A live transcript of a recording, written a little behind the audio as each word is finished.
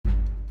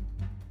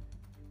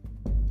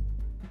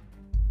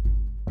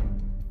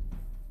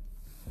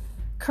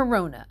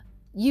Corona.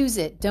 Use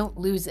it, don't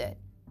lose it.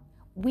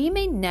 We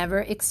may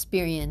never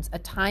experience a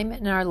time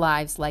in our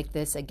lives like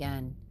this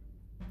again.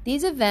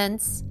 These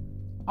events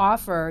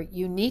offer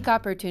unique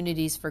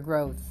opportunities for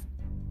growth.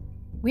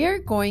 We are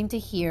going to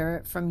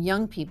hear from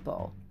young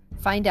people,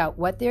 find out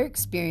what they're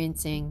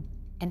experiencing,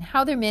 and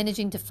how they're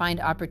managing to find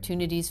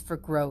opportunities for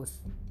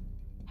growth.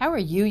 How are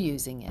you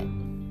using it?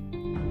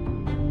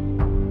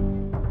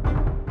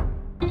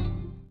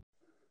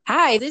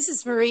 Hi, this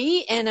is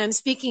Marie, and I'm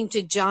speaking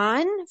to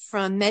John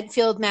from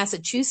Medfield,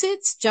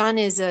 Massachusetts. John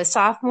is a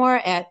sophomore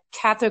at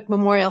Catholic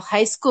Memorial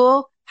High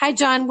School. Hi,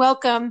 John.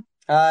 Welcome.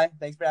 Hi.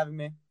 Thanks for having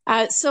me.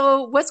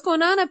 So what's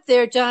going on up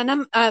there,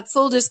 John?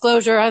 Full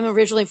disclosure, I'm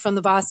originally from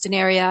the Boston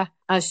area,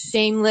 a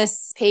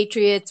shameless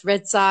Patriots,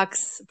 Red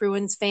Sox,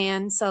 Bruins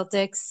fan,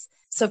 Celtics.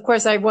 So, of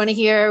course, I want to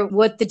hear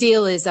what the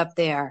deal is up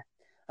there.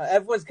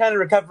 Everyone's kind of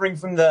recovering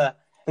from the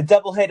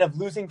double hit of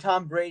losing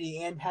Tom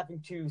Brady and having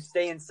to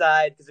stay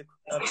inside because of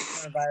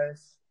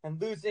coronavirus,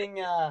 and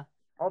losing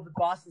all the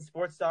Boston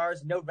sports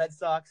stars, no Red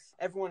Sox.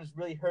 Everyone is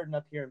really hurting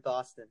up here in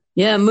Boston.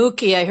 Yeah,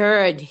 Mookie, I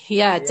heard.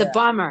 Yeah, it's a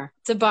bummer.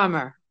 It's a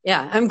bummer.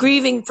 Yeah, I'm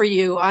grieving for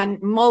you on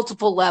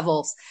multiple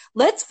levels.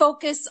 Let's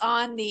focus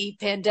on the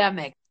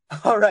pandemic.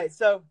 All right.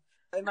 So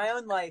in my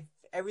own life,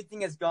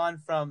 everything has gone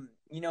from,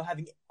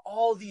 having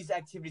all these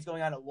activities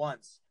going on at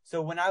once.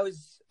 So when I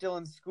was still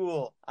in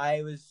school,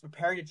 I was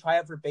preparing to try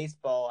out for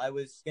baseball. I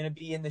was going to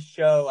be in the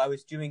show. I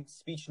was doing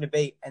speech and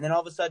debate. And then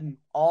all of a sudden,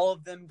 all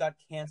of them got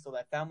canceled.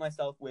 I found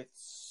myself with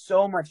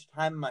so much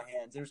time in my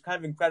hands. It was kind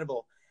of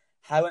incredible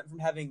how I went from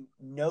having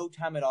no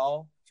time at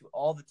all to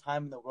all the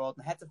time in the world.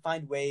 And I had to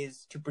find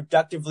ways to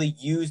productively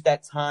use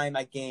that time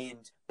I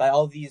gained by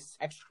all these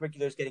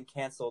extracurriculars getting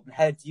canceled, and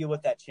how to deal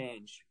with that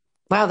change.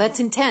 Wow, that's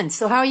intense.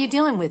 So how are you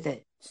dealing with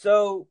it?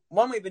 So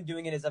one way I've been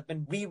doing it is I've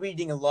been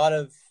rereading a lot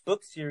of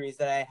book series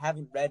that I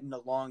haven't read in a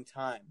long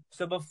time.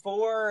 So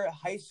before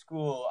high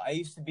school, I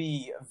used to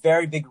be a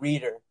very big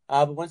reader.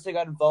 But once I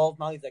got involved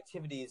in all these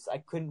activities, I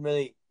couldn't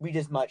really read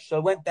as much. So I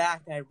went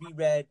back and I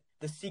reread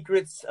The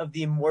Secrets of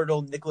the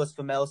Immortal Nicholas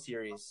Flamel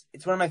series.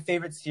 It's one of my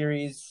favorite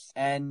series,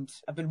 and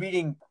I've been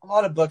reading a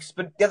lot of books,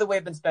 but the other way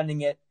I've been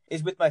spending it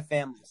is with my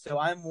family. So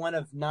I'm one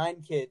of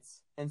 9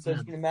 kids, and so as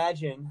you can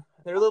imagine,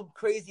 they're a little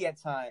crazy at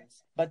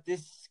times, but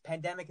this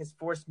pandemic has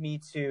forced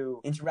me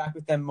to interact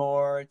with them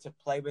more, to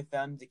play with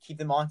them, to keep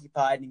them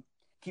occupied and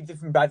keep them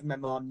from driving my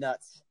mom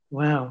nuts.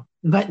 Wow.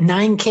 But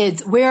 9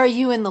 kids. Where are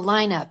you in the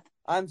lineup?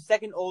 I'm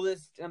second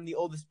oldest. I'm the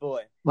oldest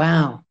boy.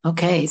 Wow.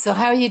 Okay. So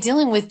how are you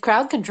dealing with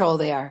crowd control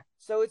there?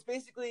 So it's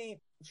basically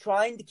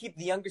trying to keep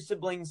the younger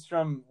siblings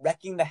from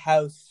wrecking the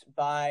house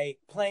by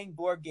playing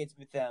board games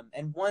with them.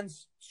 And one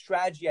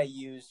strategy I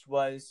used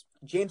was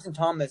James and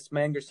Thomas,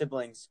 my younger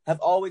siblings, have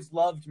always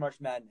loved March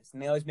Madness,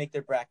 and they always make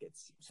their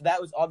brackets. So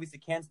that was obviously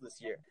canceled this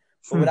year.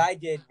 But what I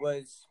did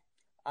was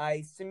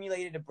I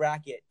simulated a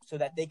bracket so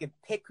that they could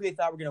pick who they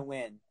thought were going to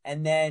win.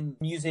 And then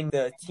using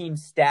the team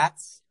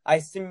stats, I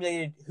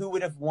simulated who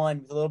would have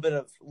won with a little bit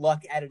of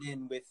luck added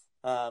in with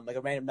like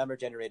a random number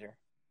generator.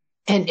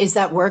 And is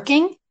that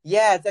working?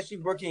 Yeah, it's actually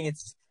working.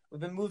 We've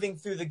been moving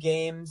through the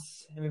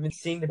games, and we've been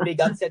seeing the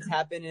big upsets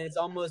happen, and it's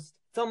almost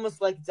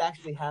like it's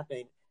actually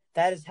happening.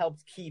 That has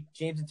helped keep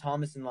James and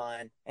Thomas in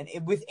line. And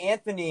with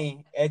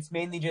Anthony, it's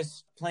mainly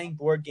just playing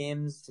board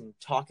games and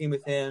talking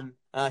with him.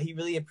 He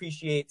really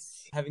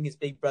appreciates having his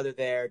big brother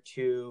there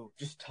to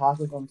just talk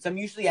with him. So I'm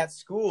usually at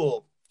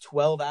school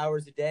 12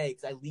 hours a day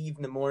because I leave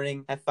in the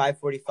morning at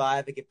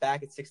 5:45. I get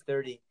back at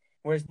 6:30.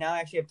 Whereas now I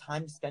actually have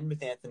time to spend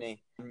with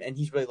Anthony, and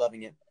he's really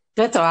loving it.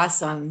 That's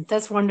awesome.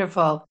 That's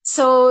wonderful.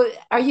 So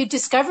are you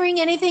discovering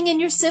anything in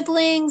your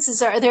siblings?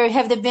 Have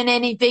there been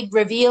any big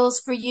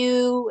reveals for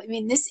you? I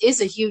mean, this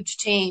is a huge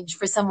change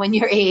for someone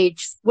your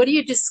age. What are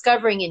you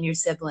discovering in your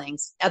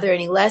siblings? Are there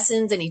any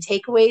lessons, any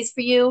takeaways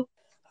for you?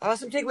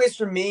 Some takeaways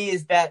for me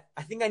is that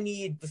I think I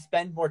need to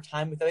spend more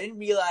time with them. I didn't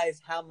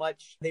realize how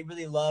much they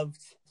really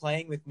loved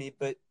playing with me,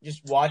 but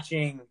just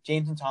watching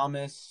James and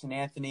Thomas and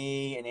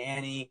Anthony and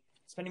Annie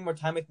spending more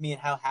time with me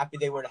and how happy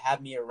they were to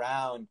have me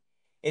around,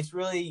 it's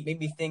really made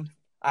me think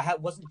I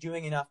wasn't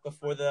doing enough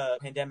before the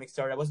pandemic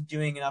started. I wasn't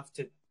doing enough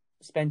to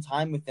spend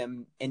time with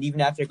them. And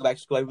even after I go back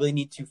to school, I really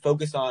need to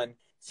focus on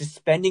just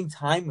spending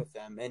time with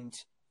them. And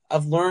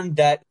I've learned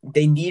that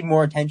they need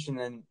more attention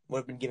than what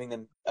I've been giving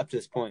them up to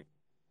this point.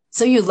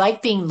 So you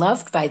like being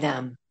loved by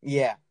them?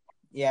 Yeah.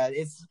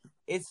 It's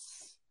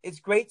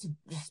great to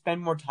just spend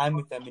more time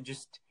with them and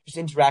just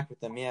interact with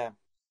them. Yeah.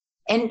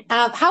 And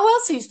how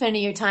else are you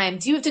spending your time?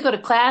 Do you have to go to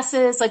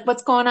classes? Like,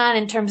 what's going on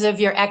in terms of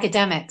your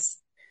academics?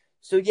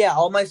 So yeah,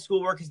 all my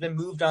schoolwork has been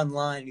moved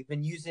online. We've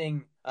been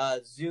using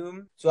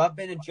Zoom. So I've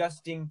been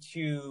adjusting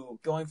to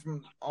going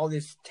from all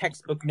this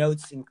textbook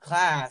notes in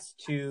class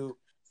to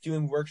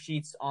doing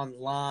worksheets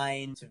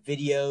online to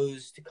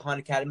videos to Khan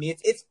Academy.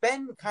 It's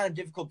been kind of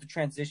difficult to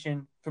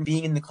transition from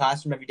being in the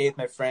classroom every day with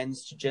my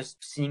friends to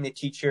just seeing the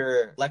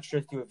teacher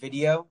lecture through a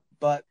video.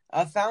 But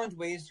I've found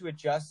ways to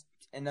adjust,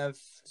 and I've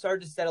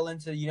started to settle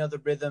into,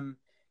 the rhythm.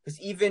 Because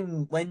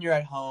even when you're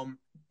at home,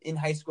 in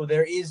high school,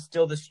 there is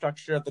still the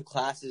structure of the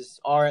classes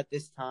are at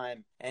this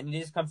time. And it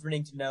is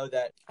comforting to know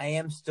that I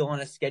am still on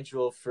a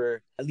schedule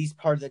for at least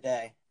part of the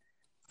day.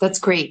 That's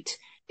great.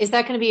 Is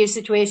that going to be your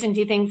situation, do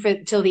you think, for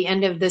till the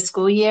end of the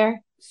school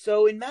year?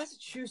 So in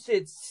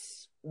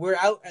Massachusetts, we're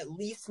out at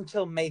least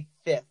until May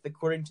 5th,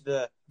 according to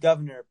the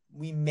governor.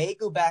 We may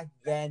go back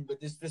then, but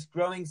there's this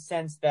growing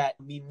sense that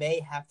we may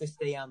have to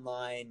stay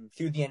online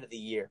through the end of the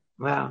year.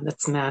 Wow,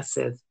 that's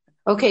massive.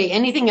 Okay,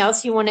 anything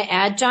else you want to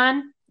add,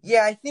 John?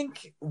 Yeah, I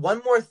think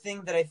one more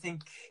thing that I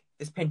think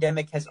this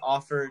pandemic has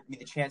offered me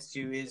the chance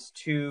to is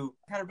to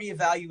kind of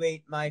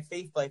reevaluate my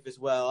faith life as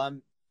well.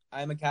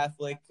 I'm a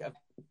Catholic. I've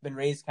been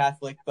raised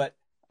Catholic, but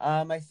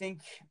I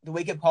think the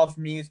wake-up call for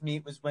me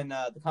was when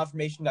the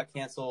confirmation got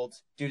canceled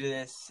due to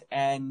this,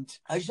 and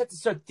I just have to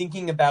start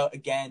thinking about,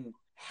 again,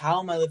 how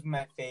am I living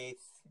my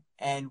faith,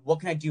 and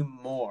what can I do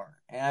more?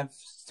 And I've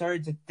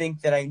started to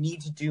think that I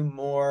need to do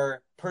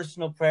more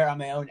personal prayer on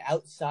my own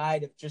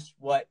outside of just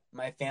what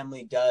my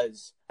family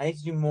does. I need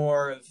to do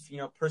more of,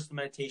 personal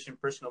meditation,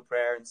 personal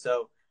prayer, and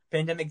so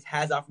pandemic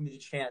has offered me the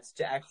chance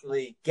to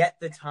actually get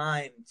the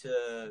time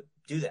to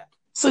do that.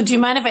 So do you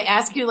mind if I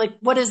ask you,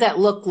 what does that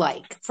look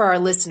like for our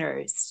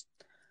listeners?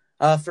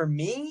 For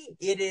me,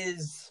 it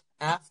is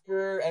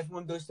after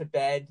everyone goes to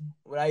bed.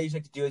 What I usually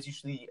like to do is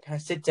usually kind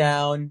of sit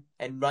down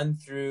and run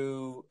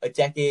through a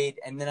decade,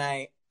 and then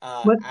I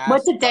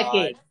what's a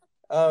decade?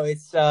 God,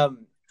 it's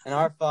an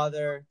Our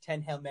Father,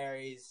 10 Hail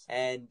Marys,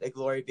 and a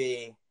Glory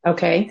Be.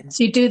 Okay,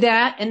 so you do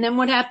that, and then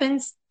what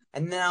happens?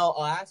 And then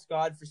I'll ask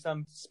God for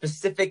some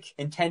specific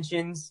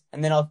intentions,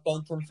 and then I'll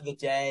thank him for the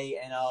day,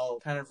 and I'll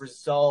kind of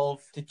resolve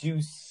to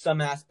do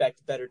some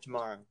aspect better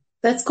tomorrow.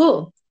 That's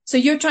cool. So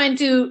you're trying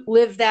to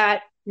live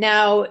that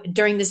now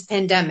during this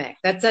pandemic.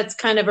 That's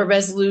kind of a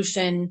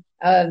resolution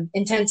of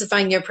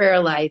intensifying your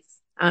prayer life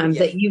Yes.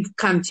 that you've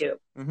come to.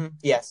 Mm-hmm.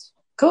 Yes.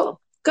 Cool.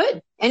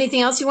 Good.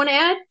 Anything else you want to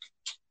add?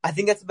 I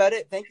think that's about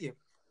it. Thank you.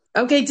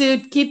 Okay,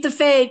 dude. Keep the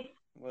faith.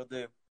 Will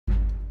do.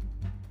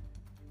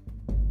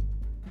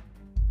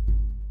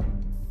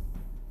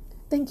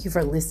 Thank you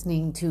for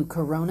listening to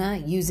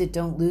Corona, Use It,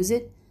 Don't Lose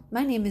It.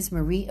 My name is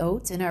Marie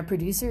Oates, and our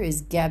producer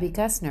is Gabby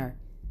Kussner.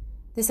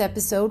 This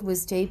episode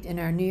was taped in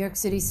our New York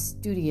City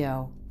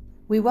studio.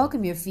 We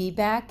welcome your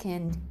feedback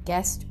and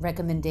guest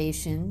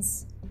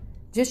recommendations.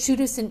 Just shoot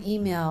us an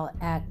email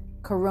at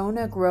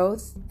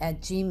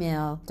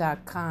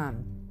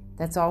coronagrowth@gmail.com.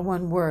 That's all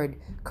one word,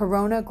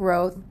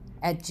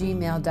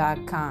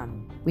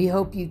 coronagrowth@gmail.com. We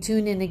hope you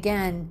tune in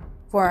again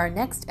for our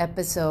next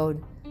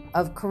episode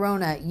of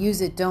Corona,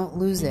 Use It, Don't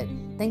Lose It.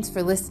 Thanks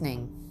for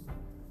listening.